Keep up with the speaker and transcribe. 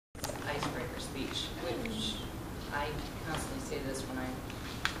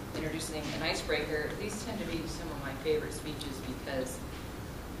introducing an icebreaker, these tend to be some of my favorite speeches because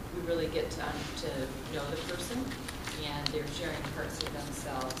we really get to know the person, and they're sharing parts of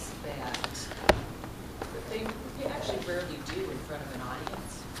themselves that they actually rarely do in front of an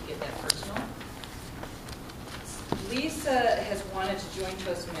audience to get that personal. Lisa has wanted to join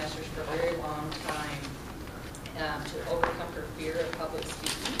Toastmasters for a very long time to overcome her fear of public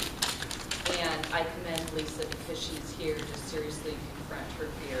speaking. And I commend Lisa because she's here to seriously confront her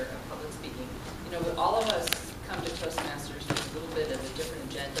fear of public speaking. You know, all of us come to Toastmasters with a little bit of a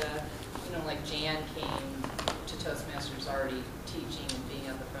different agenda. You know, like Jan came to Toastmasters already teaching and being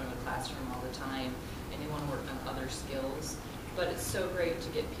up in front of the classroom all the time, and they want to work on other skills. But it's so great to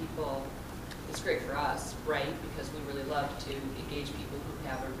get people. It's great for us, right? Because we really love to engage people who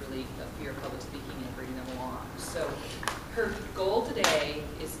have a fear of public speaking and bring them along. So her goal today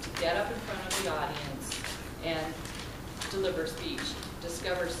is to get up in front of the audience and deliver a speech,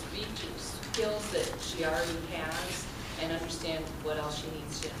 discover speech skills that she already has, and understand what else she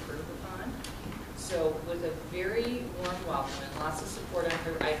needs to improve upon. So with a very warm welcome and lots of support on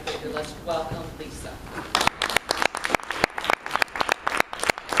her icebreaker, let's welcome Lisa.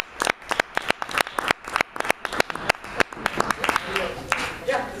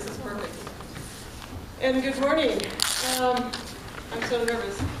 And good morning. I'm so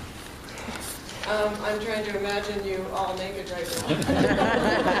nervous. I'm trying to imagine you all naked right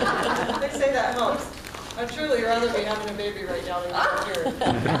now. They say that helps. I'd truly rather be having a baby right now than here.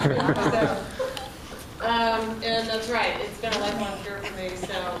 And that's right. It's been a lifelong fear for me,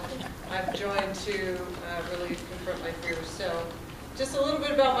 so I've joined to really confront my fears. So just a little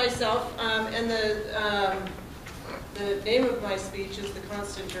bit about myself. And the name of my speech is The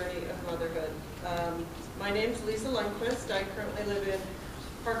Constant Journey of Motherhood. My name's Lisa Lundquist. I currently live in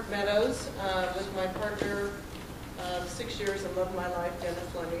Park Meadows with my partner of 6 years and love of my life, Dennis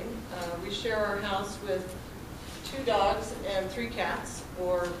Fleming. We share our house with 2 dogs and 3 cats,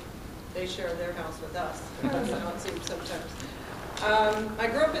 or they share their house with us. That's how it seems sometimes. I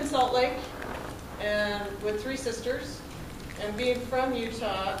grew up in Salt Lake and with 3 sisters. And being from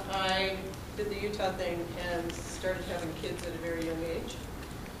Utah, I did the Utah thing and started having kids at a very young age.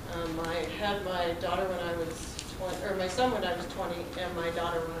 I had my daughter when I was 20, or my son when I was 20, and my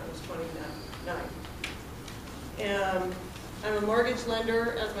daughter when I was 29. And I'm a mortgage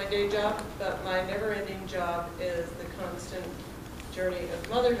lender as my day job, but my never-ending job is the constant journey of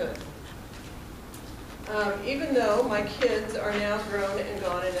motherhood. Even though my kids are now grown and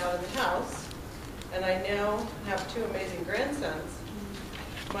gone and out of the house, and I now have 2 amazing grandsons,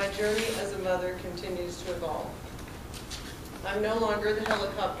 my journey as a mother continues to evolve. I'm no longer the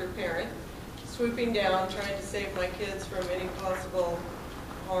helicopter parent, swooping down, trying to save my kids from any possible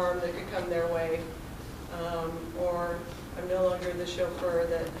harm that could come their way. Or I'm no longer the chauffeur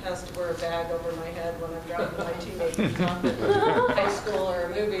that has to wear a bag over my head when I'm driving my teenagers off at high school or a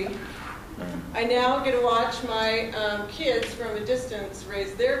movie. I now get to watch my kids from a distance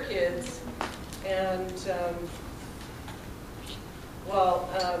raise their kids, and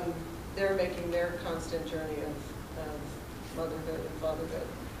they're making their constant journey of motherhood and fatherhood.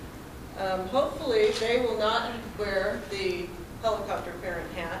 Hopefully they will not wear the helicopter parent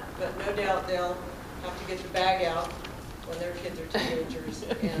hat, but no doubt they'll have to get the bag out when their kids are teenagers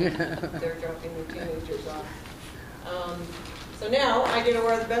and they're dropping their teenagers off. So now I get to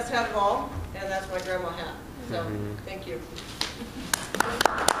wear the best hat of all, and that's my grandma hat. So thank you.